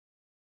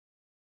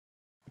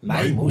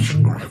My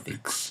motion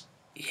graphics.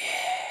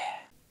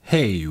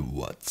 Hey,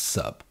 what's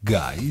up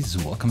guys?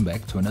 Welcome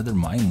back to another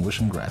My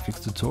Motion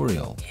Graphics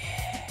tutorial.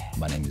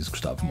 My name is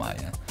Gustavo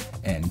Maia,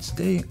 and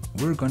today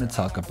we're going to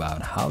talk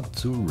about how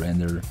to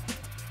render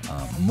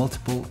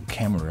multiple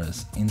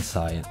cameras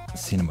inside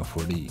Cinema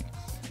 4D.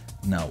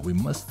 Now we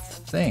must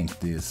thank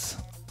this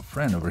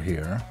friend over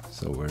here.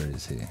 So where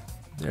is he?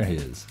 There he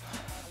is.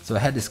 So I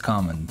had this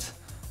comment,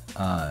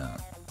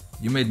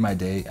 you made my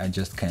day, I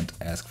just can't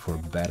ask for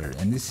better.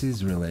 And this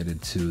is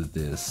related to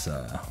this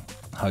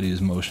how to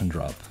use motion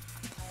drop.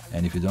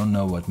 And if you don't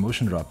know what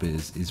motion drop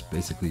is, it's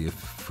basically a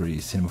free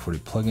Cinema 4D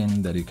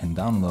plugin that you can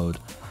download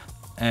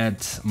at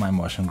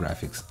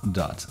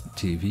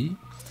mymotiongraphics.tv.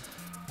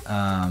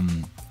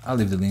 I'll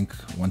leave the link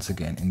once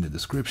again in the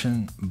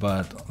description,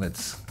 but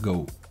let's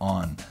go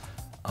on.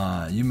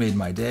 You made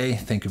my day,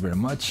 thank you very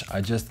much. I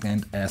just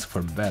can't ask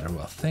for better.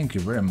 Well, thank you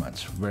very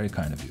much, very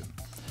kind of you.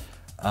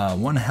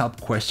 One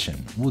help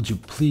question, would you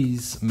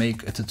please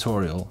make a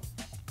tutorial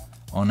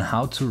on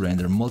how to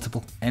render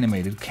multiple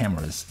animated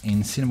cameras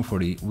in Cinema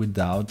 4D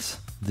without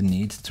the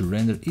need to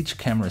render each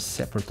camera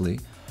separately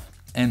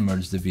and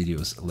merge the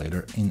videos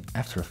later in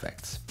After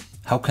Effects?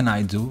 How can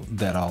I do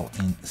that all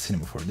in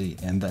Cinema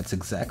 4D? And that's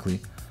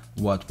exactly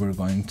what we're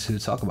going to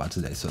talk about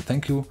today. So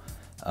thank you,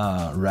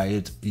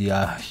 Raid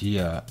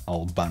Yahya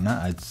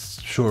Albana. I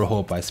sure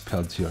hope I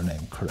spelled your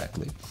name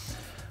correctly.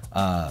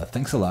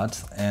 Thanks a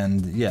lot,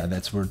 and yeah,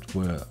 that's what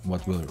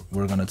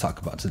we're gonna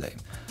talk about today.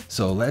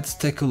 So let's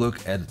take a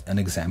look at an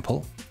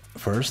example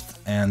first,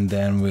 and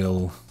then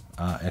we'll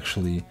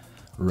actually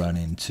run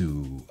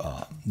into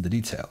the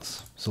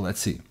details. So let's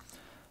see.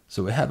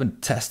 So we have a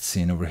test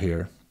scene over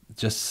here,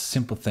 just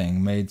simple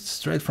thing made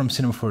straight from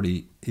Cinema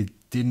 4D. It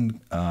didn't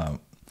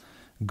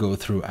go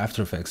through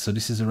After Effects, so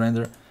this is a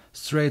render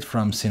straight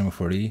from Cinema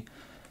 4D.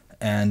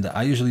 And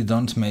I usually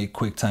don't make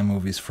QuickTime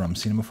movies from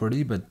Cinema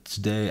 4D, but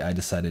today I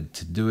decided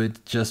to do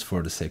it just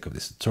for the sake of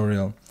this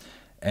tutorial.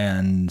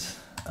 And,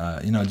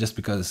 you know, just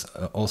because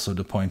also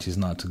the point is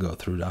not to go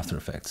through the After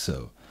Effects.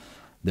 So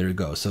there you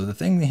go. So the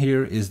thing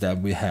here is that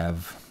we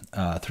have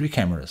three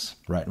cameras,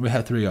 right? We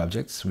have three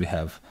objects. We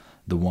have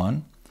the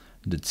 1,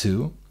 the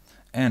 2,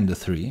 and the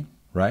 3,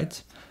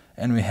 right?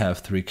 And we have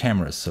three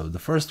cameras. So the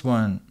first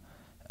one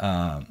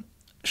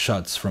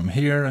shots from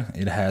here.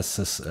 It has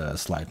a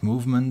slight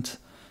movement.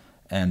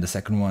 And the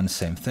second one,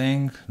 same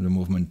thing, the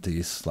movement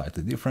is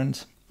slightly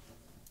different.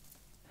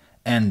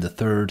 And the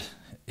third,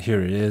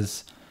 here it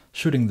is,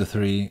 shooting the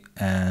 3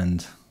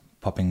 and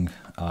popping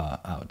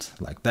out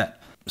like that.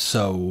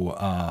 So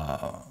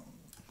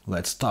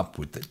let's stop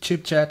with the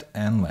chit chat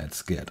and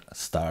let's get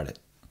started.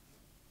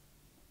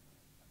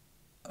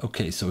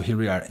 Okay, so here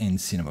we are in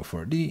Cinema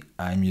 4D.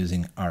 I'm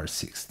using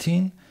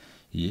R16,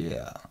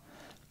 yeah.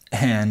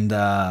 And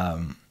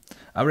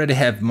I already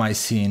have my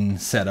scene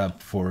set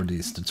up for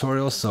this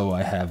tutorial, so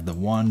I have the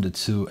 1, the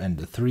 2, and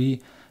the 3,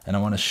 and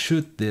I want to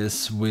shoot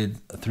this with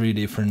 3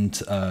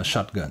 different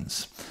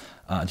shotguns.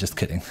 Just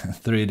kidding,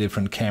 3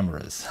 different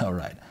cameras, all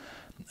right.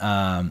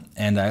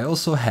 And I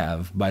also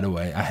have, by the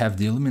way, I have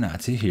the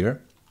Illuminati here.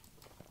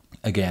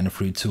 Again, a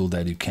free tool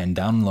that you can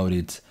download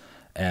it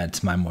at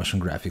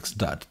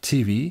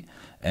mymotiongraphics.tv.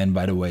 And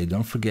by the way,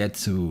 don't forget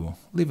to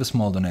leave a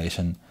small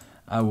donation.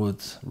 I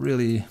would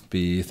really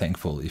be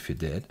thankful if you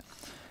did.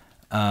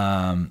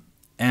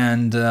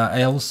 And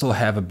I also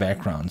have a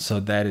background so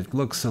that it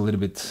looks a little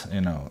bit, you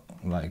know,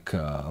 like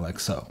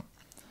so.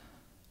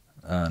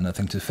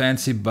 Nothing too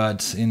fancy,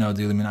 but you know,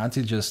 the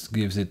Illuminati just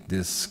gives it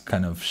this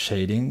kind of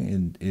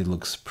shading. It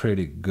looks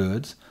pretty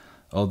good,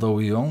 although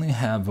we only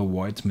have a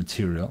white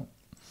material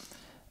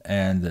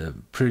and a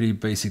pretty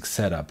basic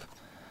setup.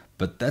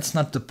 But that's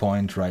not the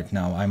point right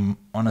now. I'm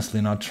honestly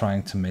not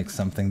trying to make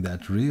something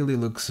that really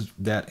looks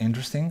that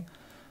interesting.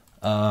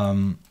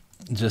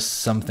 Just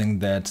something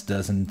that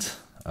doesn't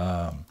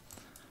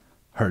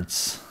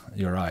hurts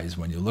your eyes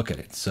when you look at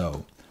it.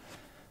 So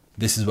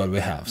this is what we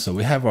have. So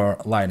we have our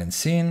light and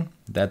scene,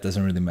 that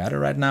doesn't really matter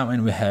right now,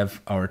 and we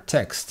have our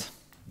text,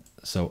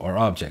 so our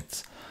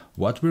objects.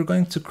 What we're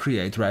going to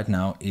create right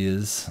now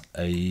is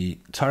a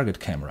target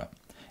camera,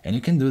 and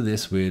you can do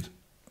this with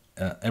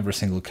every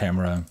single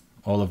camera,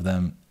 all of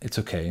them, it's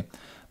okay.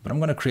 But I'm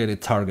going to create a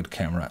target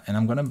camera, and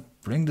I'm going to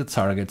bring the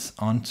targets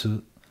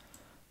onto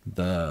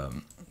the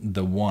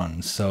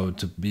 1, so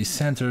to be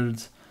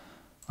centered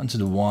onto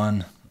the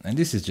 1, and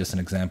this is just an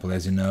example,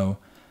 as you know.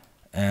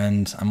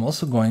 And I'm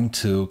also going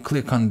to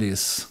click on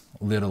this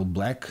little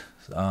black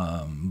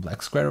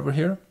square over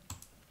here,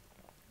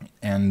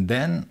 and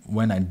then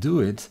when I do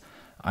it,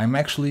 I'm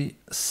actually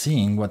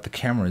seeing what the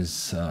camera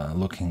is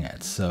looking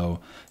at. So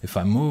if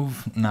I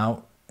move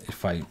now,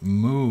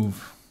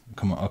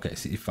 come on, okay,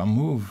 see, if I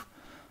move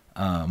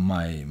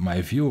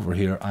my view over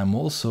here, I'm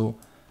also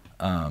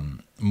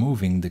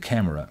moving the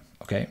camera.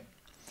 Okay,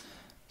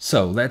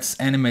 so let's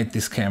animate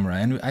this camera,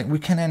 and we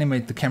can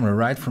animate the camera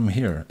right from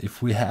here.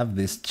 If we have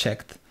this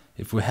checked,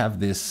 if we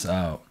have this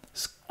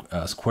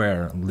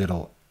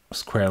little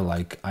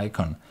square-like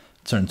icon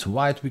turned to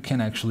white, we can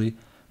actually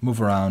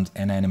move around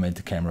and animate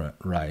the camera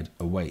right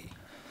away.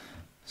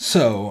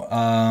 So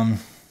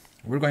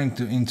we're going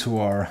into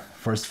our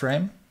first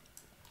frame,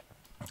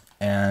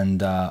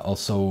 and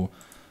also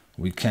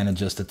we can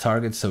adjust the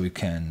target so we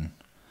can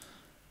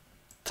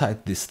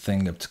tight this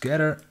thing up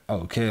together.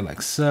 Okay,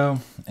 like so.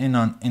 In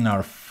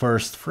our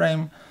first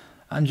frame,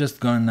 I'm just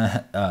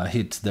gonna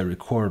hit the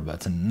record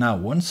button. Now,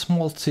 one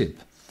small tip.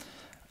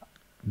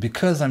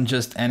 Because I'm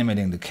just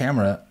animating the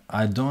camera,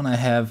 I don't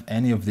have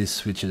any of these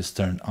switches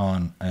turned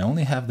on. I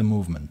only have the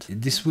movement.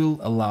 This will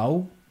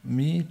allow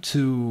me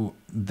to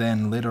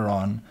then later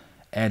on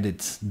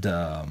edit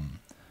the,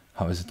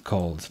 how is it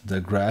called? The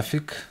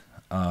graphic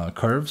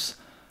curves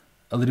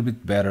a little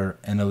bit better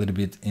and a little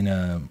bit in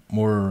a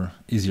more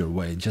easier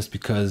way, just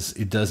because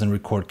it doesn't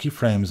record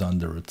keyframes on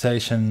the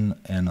rotation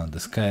and on the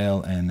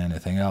scale and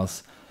anything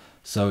else.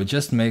 So it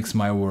just makes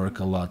my work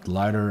a lot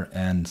lighter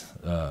and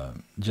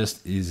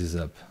just eases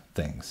up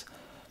things.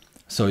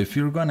 So if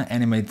you're gonna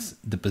animate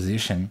the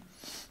position,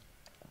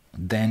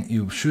 then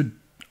you should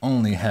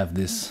only have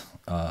this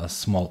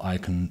small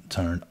icon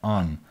turned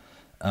on.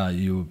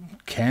 You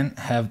can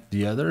have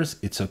the others,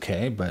 it's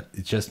okay, but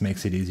it just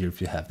makes it easier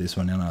if you have this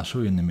one, and I'll show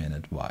you in a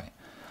minute why.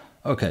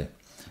 Okay,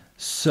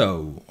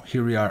 so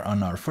here we are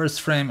on our first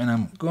frame, and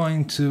I'm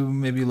going to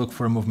maybe look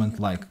for a movement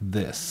like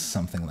this,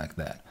 something like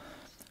that.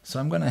 So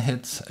I'm gonna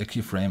hit a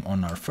keyframe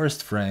on our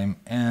first frame,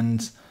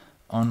 and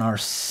on our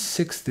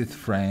 60th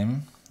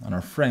frame, on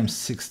our frame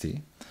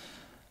 60,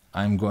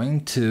 I'm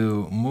going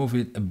to move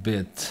it a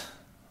bit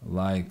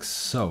like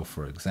so,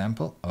 for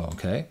example.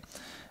 Okay,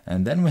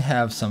 and then we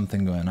have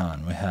something going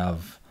on. We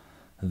have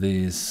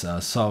this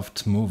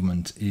soft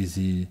movement,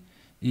 easy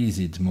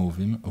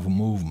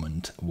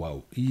movement.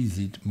 Wow,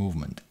 easy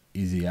movement,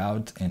 easy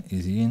out and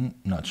easy in.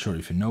 Not sure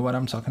if you know what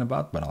I'm talking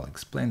about, but I'll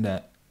explain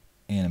that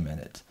in a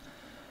minute.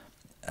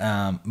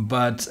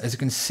 But as you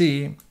can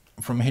see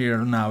from here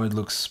now, it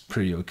looks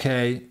pretty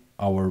okay.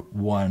 Our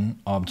one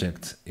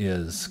object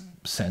is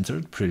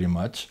centered pretty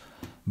much,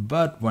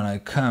 but when I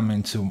come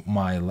into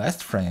my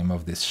last frame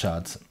of this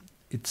shot,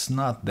 it's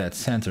not that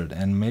centered,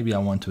 and maybe I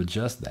want to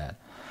adjust that.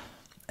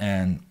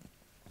 And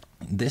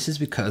this is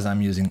because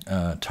I'm using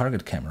a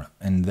target camera,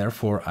 and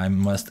therefore I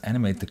must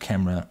animate the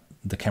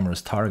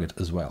camera's target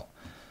as well.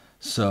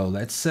 So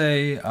let's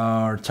say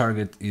our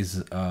target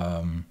is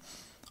on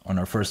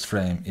our first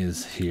frame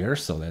is here,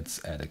 so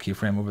let's add a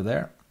keyframe over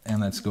there,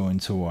 and let's go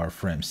into our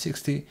frame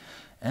 60,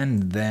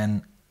 and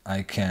then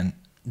I can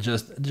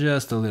just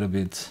adjust a little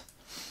bit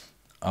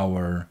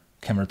our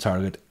camera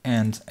target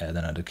and add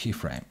another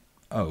keyframe.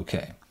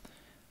 Okay,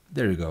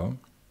 there you go,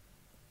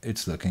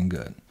 it's looking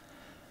good.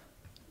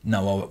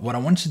 Now what I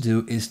want to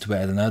do is to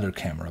add another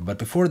camera, but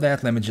before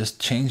that let me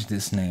just change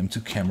this name to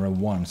camera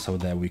 1 so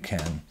that we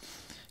can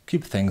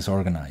keep things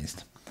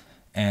organized.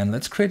 And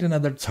let's create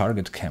another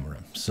target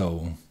camera.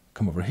 So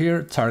come over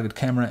here, target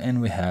camera,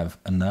 and we have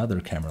another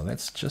camera.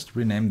 Let's just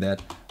rename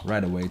that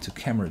right away to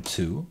camera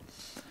 2.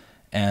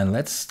 And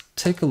let's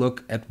take a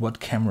look at what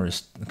camera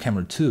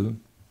 2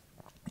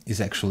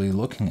 is actually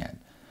looking at.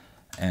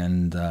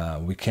 And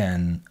we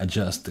can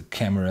adjust the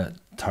camera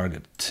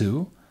target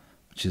 2,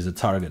 which is a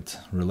target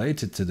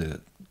related to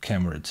the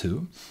camera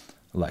 2,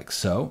 like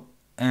so.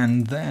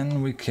 And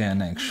then we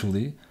can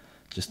actually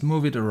just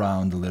move it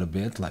around a little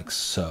bit, like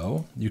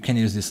so. You can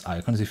use these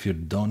icons if you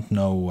don't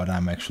know what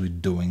I'm actually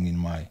doing in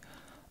my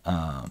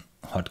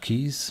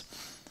hotkeys,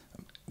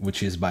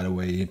 which is, by the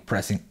way,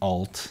 pressing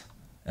Alt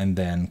and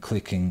then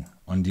clicking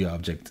on the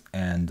object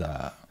and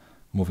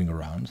moving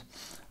around.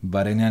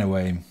 But in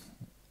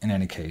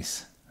any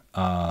case,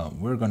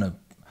 we're gonna,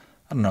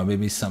 I don't know,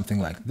 maybe something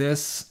like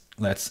this.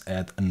 Let's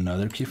add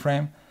another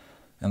keyframe,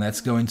 and let's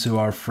go into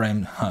our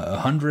frame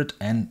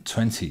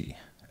 120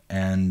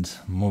 and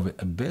move it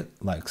a bit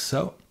like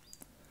so,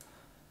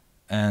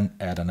 and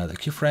add another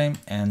keyframe.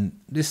 And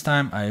this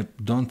time I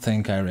don't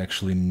think I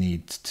actually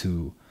need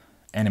to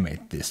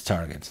animate this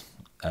target.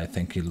 I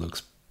think it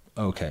looks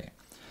okay.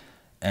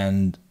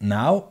 And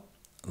now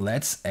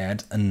let's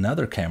add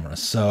another camera.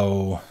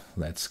 So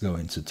let's go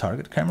into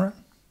target camera.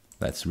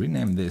 Let's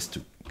rename this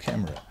to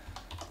camera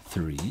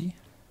 3,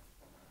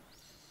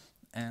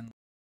 and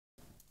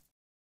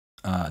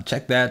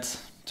check that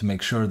to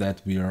make sure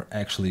that we are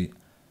actually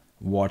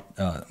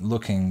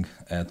looking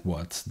at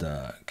what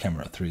the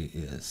camera 3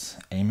 is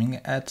aiming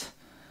at.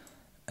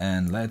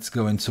 And let's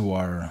go into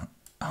our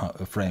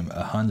frame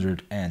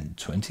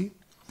 120,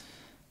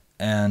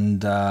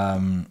 and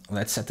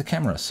let's set the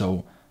camera.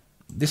 So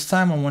this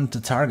time I want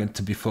the target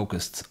to be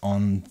focused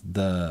on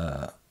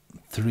the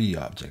 3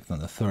 object, on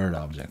the third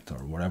object,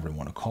 or whatever you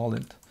want to call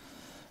it.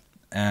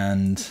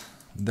 And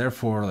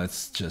therefore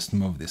let's just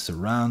move this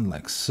around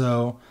like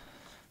so.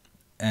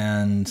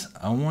 And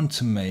I want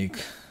to make,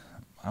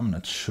 I'm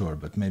not sure,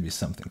 but maybe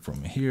something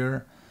from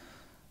here.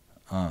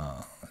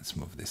 Let's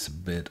move this a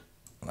bit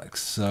like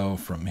so,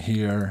 from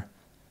here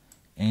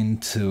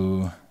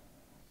into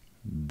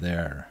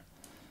there,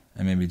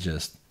 and maybe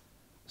just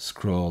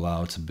scroll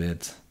out a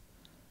bit.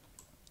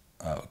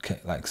 Okay,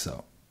 like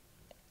so.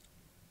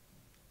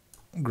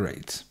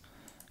 Great.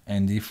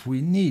 And if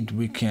we need,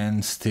 we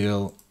can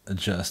still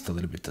adjust a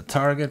little bit the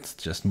target,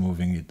 just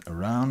moving it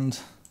around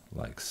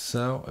like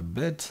so a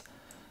bit.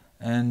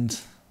 And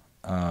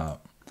oh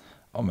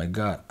my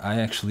god, I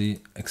actually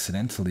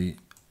accidentally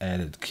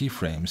added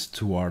keyframes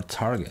to our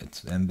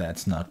target, and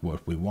that's not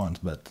what we want,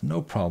 but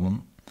no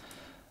problem.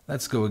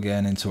 Let's go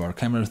again into our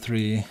camera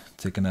 3,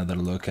 take another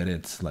look at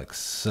it like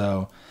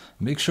so.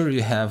 Make sure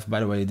you have, by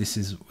the way, this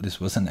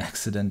was an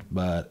accident,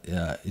 but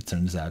it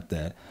turns out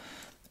that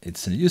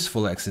it's a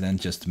useful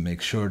accident just to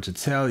make sure to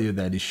tell you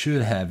that you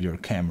should have your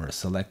camera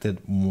selected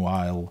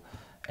while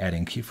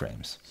adding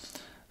keyframes.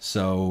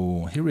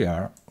 So here we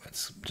are,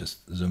 let's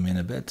just zoom in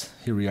a bit.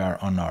 Here we are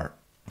on our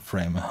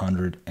frame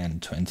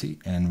 120,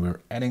 and we're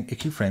adding a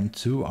keyframe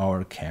to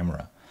our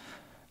camera.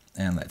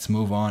 And let's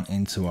move on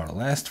into our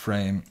last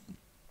frame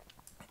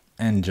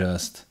and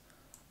just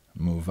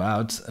move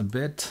out a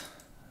bit.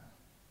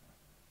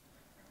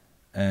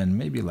 And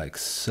maybe like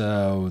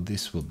so,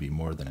 this will be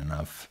more than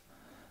enough.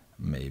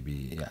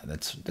 Maybe, yeah,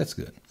 that's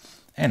good.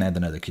 And add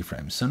another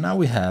keyframe. So now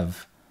we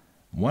have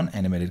one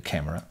animated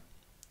camera,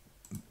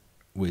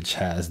 which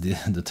has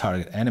the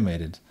target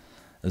animated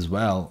as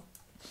well.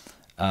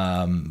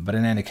 But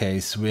in any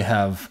case, we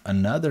have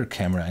another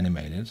camera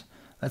animated.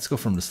 Let's go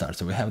from the start.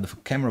 So we have the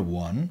camera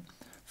 1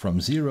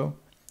 from 0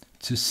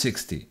 to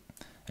 60.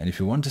 And if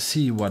you want to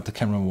see what the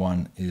camera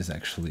 1 is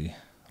actually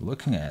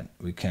looking at,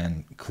 we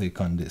can click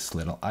on this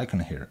little icon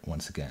here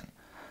once again.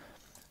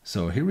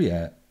 So here we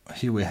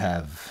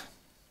have,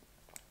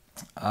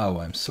 oh,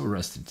 I'm so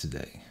rusty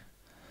today.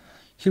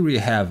 Here we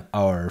have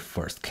our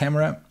first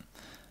camera.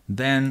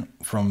 Then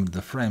from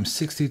the frame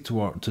 60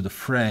 to the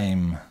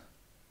frame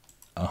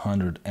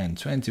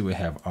 120, we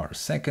have our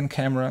second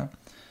camera.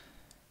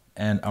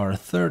 And our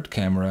third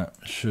camera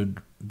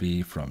should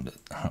be from the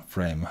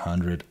frame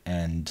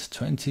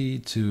 120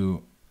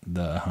 to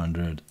the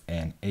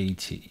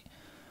 180.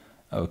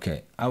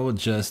 Okay, I will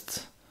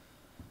just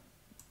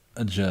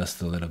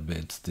adjust a little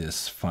bit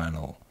this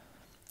final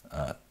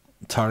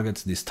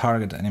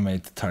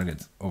animate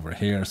target over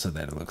here so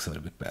that it looks a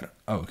little bit better.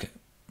 Okay.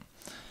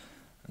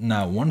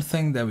 Now, one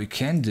thing that we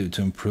can do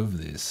to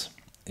improve this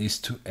is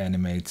to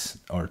animate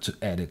or to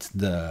edit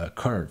the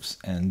curves,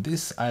 and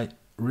this I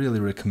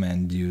really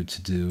recommend you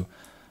to do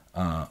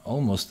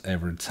almost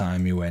every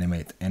time you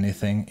animate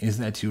anything, is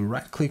that you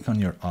right click on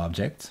your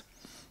object.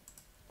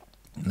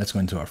 Let's go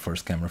into our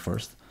first camera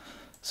first.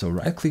 So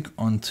right click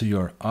onto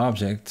your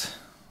object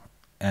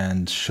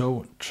and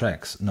show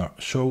curves.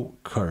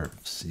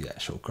 Yeah,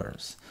 show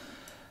curves.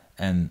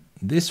 And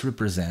this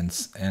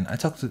represents, and I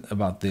talked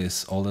about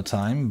this all the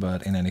time,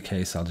 but in any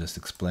case, I'll just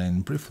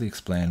briefly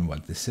explain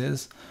what this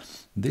is.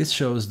 This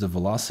shows the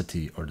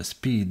velocity or the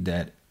speed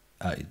that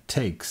it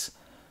takes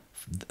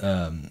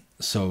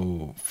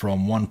so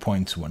from one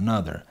point to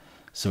another.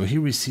 So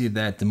here we see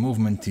that the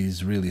movement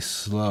is really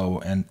slow,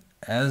 and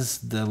as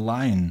the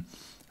line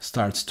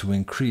starts to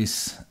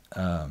increase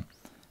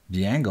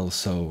the angle,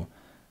 so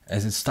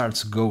as it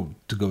starts to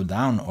go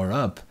down or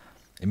up,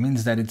 it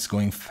means that it's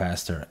going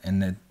faster.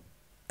 And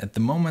at the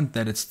moment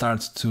that it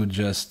starts to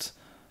just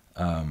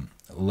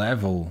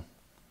level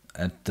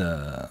at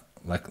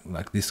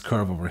like this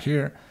curve over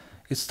here,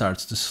 it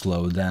starts to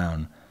slow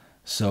down.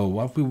 So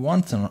what we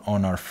want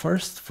on our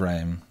first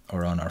frame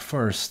or on our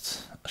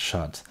first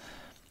shot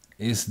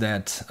is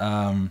that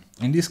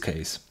in this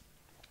case,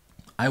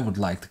 I would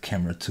like the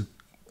camera to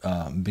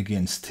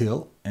begin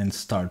still and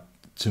start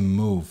to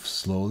move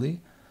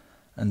slowly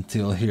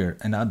until here,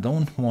 and I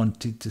don't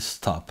want it to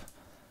stop.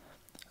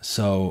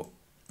 So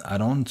I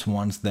don't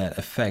want that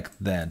effect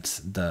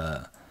that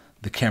the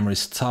camera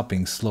is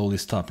slowly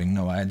stopping.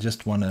 No, I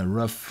just want a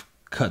rough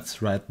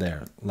cut right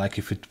there, like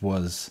if it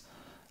was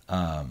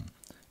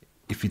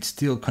if it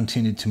still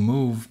continued to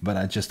move, but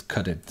I just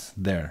cut it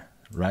there,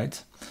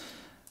 right?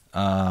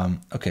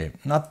 Okay,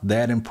 not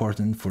that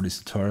important for this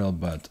tutorial,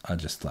 but I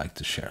just like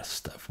to share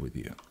stuff with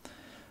you.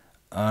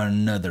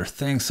 Another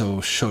thing,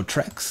 so show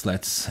tracks.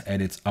 Let's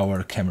edit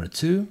our camera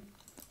 2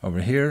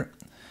 over here.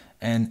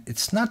 And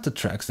it's not the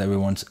tracks that we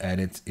want to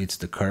edit, it's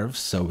the curves.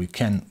 So we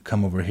can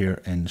come over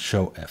here and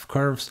show F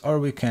curves, or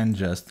we can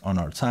just on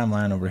our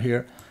timeline over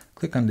here,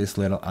 click on this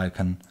little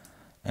icon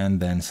and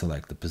then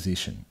select the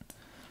position.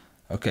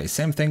 Okay,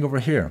 same thing over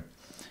here.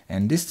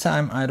 And this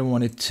time I don't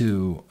want it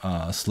to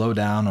slow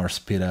down or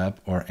speed up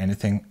or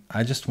anything.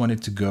 I just want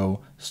it to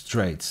go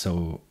straight.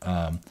 So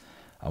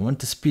I want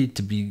the speed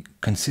to be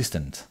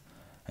consistent.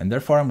 And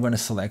therefore I'm going to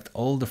select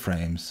all the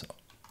frames.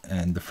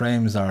 And the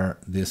frames are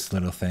these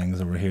little things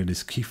over here,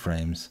 these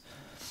keyframes.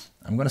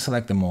 I'm going to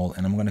select them all,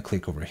 and I'm going to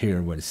click over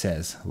here where it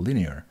says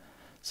linear.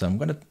 So I'm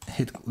going to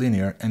hit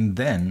linear, and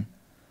then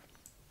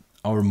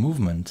our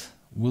movement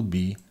will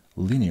be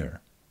linear.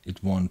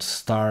 It won't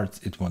start,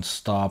 it won't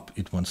stop,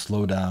 it won't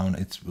slow down,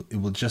 it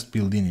will just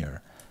be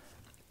linear.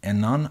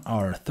 And on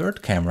our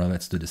third camera,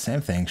 let's do the same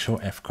thing, show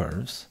F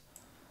curves.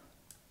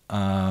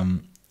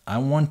 I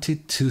want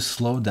it to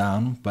slow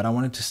down, but I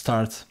want it to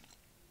start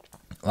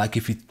like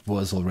if it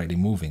was already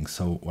moving.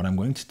 So what I'm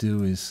going to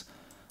do is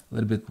a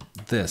little bit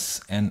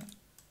this, and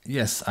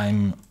yes,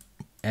 I'm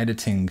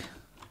editing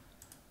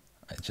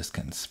I just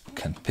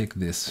can pick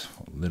this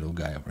little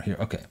guy over here.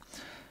 Okay,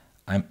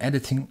 I'm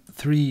editing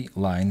 3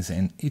 lines,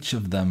 and each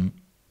of them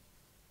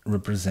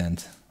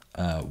represent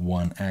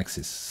one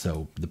axis,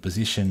 so the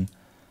position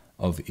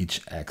of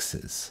each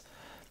axis.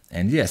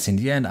 And yes, in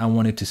the end, I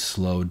want it to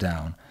slow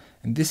down,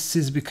 and this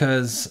is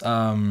because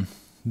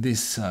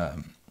this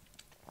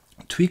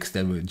tweaks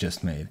that we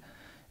just made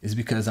is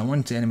because I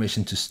want the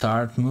animation to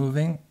start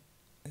moving,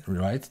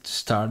 right? To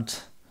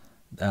start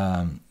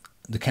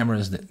the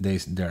cameras,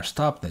 they're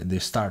stopped, they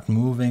start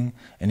moving,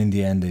 and in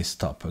the end they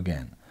stop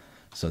again.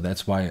 So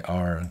that's why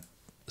our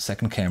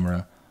second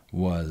camera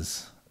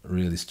was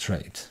really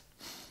straight.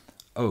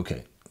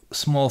 Okay,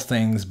 small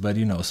things, but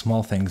you know,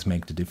 small things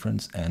make the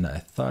difference, and I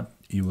thought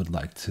you would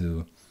like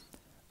to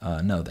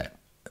know that.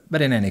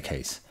 But in any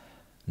case,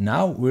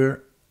 now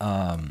we're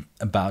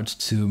about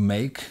to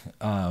make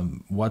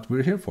what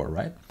we're here for,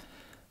 right?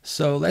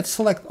 So let's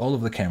select all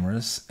of the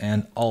cameras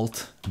and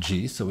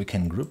Alt-G so we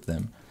can group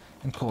them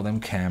and call them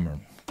cam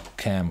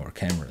or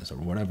cameras or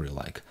whatever you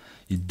like.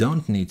 You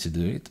don't need to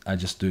do it, I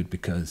just do it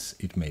because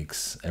it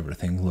makes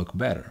everything look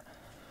better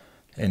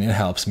and it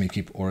helps me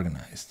keep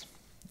organized.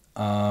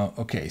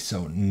 Okay,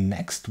 so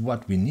next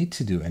what we need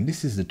to do, and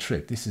this is the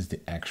trick, this is the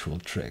actual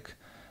trick,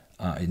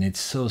 and it's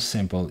so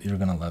simple, you're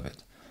gonna love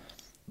it.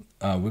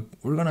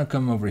 We're gonna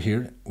come over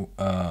here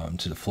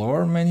to the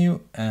floor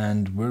menu,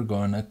 and we're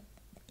gonna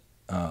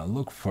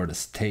look for the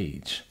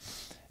stage.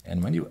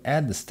 And when you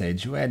add the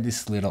stage, you add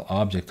this little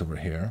object over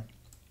here.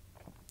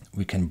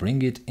 We can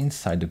bring it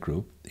inside the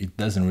group. It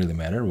doesn't really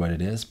matter what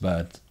it is,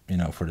 but you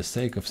know, for the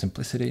sake of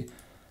simplicity,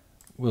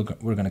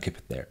 we're gonna keep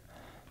it there.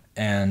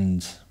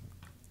 And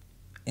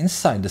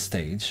inside the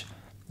stage,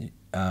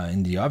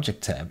 in the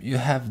object tab, you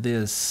have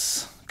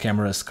this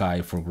camera,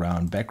 sky,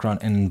 foreground, background,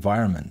 and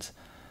environment.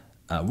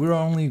 We're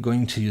only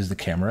going to use the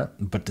camera,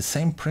 but the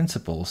same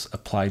principles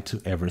apply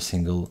to every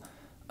single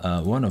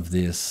one of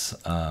these.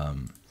 How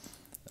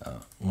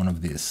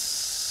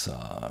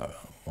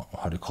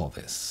do you call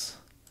this?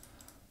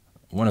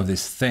 One of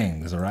these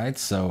things, all right?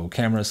 So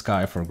camera,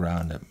 sky,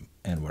 foreground,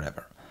 and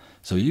whatever.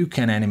 So you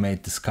can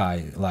animate the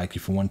sky, like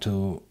if you want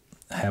to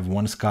have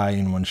one sky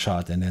in one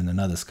shot and then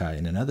another sky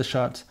in another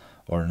shot,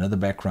 or another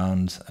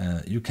background,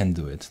 you can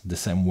do it the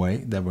same way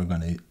that we're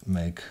gonna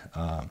make,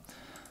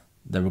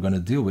 that we're gonna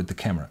deal with the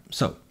camera.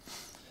 So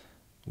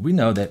we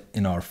know that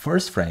in our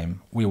first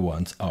frame, we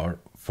want our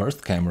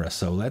first camera.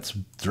 So let's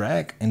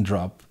drag and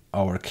drop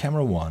our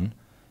camera 1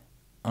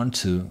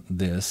 onto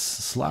this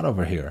slot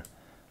over here,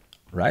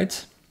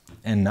 right?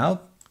 And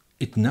now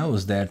it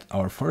knows that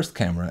our first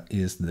camera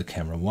is the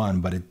camera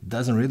 1, but it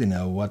doesn't really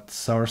know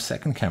what's our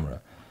second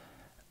camera.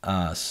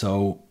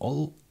 So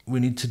all we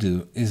need to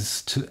do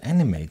is to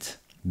animate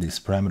this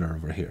parameter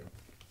over here.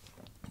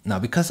 Now,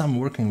 because I'm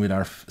working with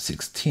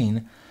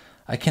R16,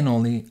 I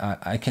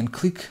can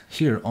click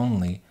here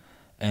only,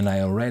 and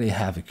I already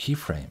have a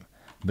keyframe.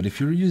 But if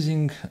you're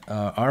using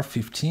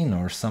R15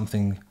 or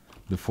something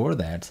before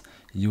that,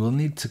 you will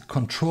need to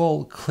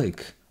control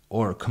click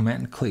or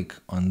command click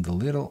on the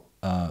little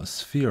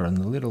sphere, on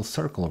the little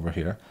circle over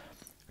here,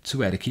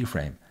 to add a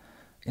keyframe.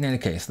 In any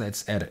case,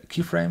 let's add a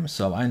keyframe.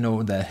 So I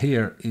know that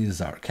here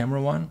is our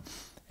camera 1,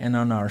 and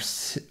on our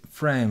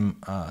frame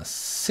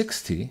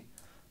 60,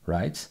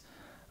 right,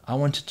 I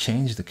want to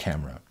change the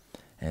camera.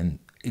 And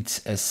it's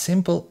as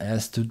simple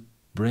as to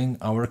bring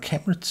our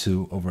camera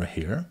 2 over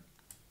here,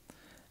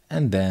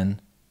 and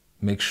then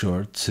make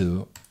sure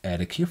to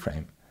add a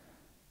keyframe.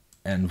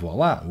 And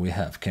voila, we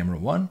have camera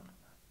 1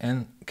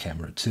 and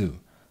camera 2.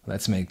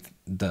 Let's make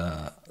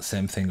the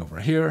same thing over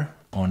here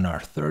on our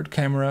third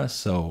camera.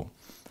 So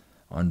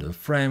on the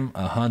frame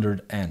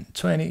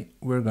 120,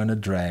 we're gonna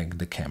drag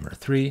the camera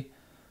 3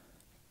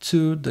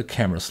 to the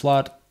camera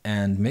slot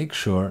and make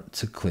sure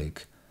to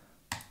click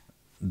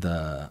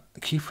the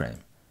keyframe.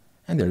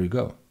 And there you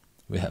go.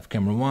 We have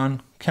camera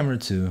 1, camera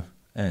 2,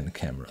 and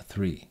camera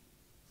 3.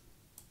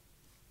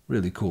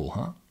 Really cool,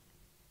 huh?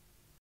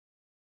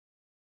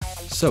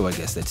 So I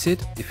guess that's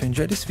it. If you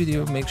enjoyed this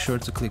video, make sure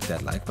to click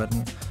that like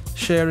button,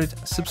 share it,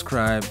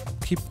 subscribe,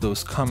 keep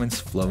those comments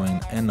flowing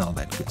and all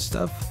that good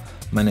stuff.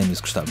 My name is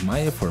Gustavo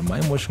Maia for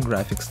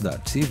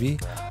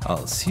mymotiongraphics.tv.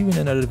 I'll see you in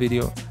another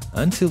video.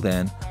 Until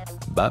then,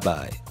 bye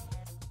bye.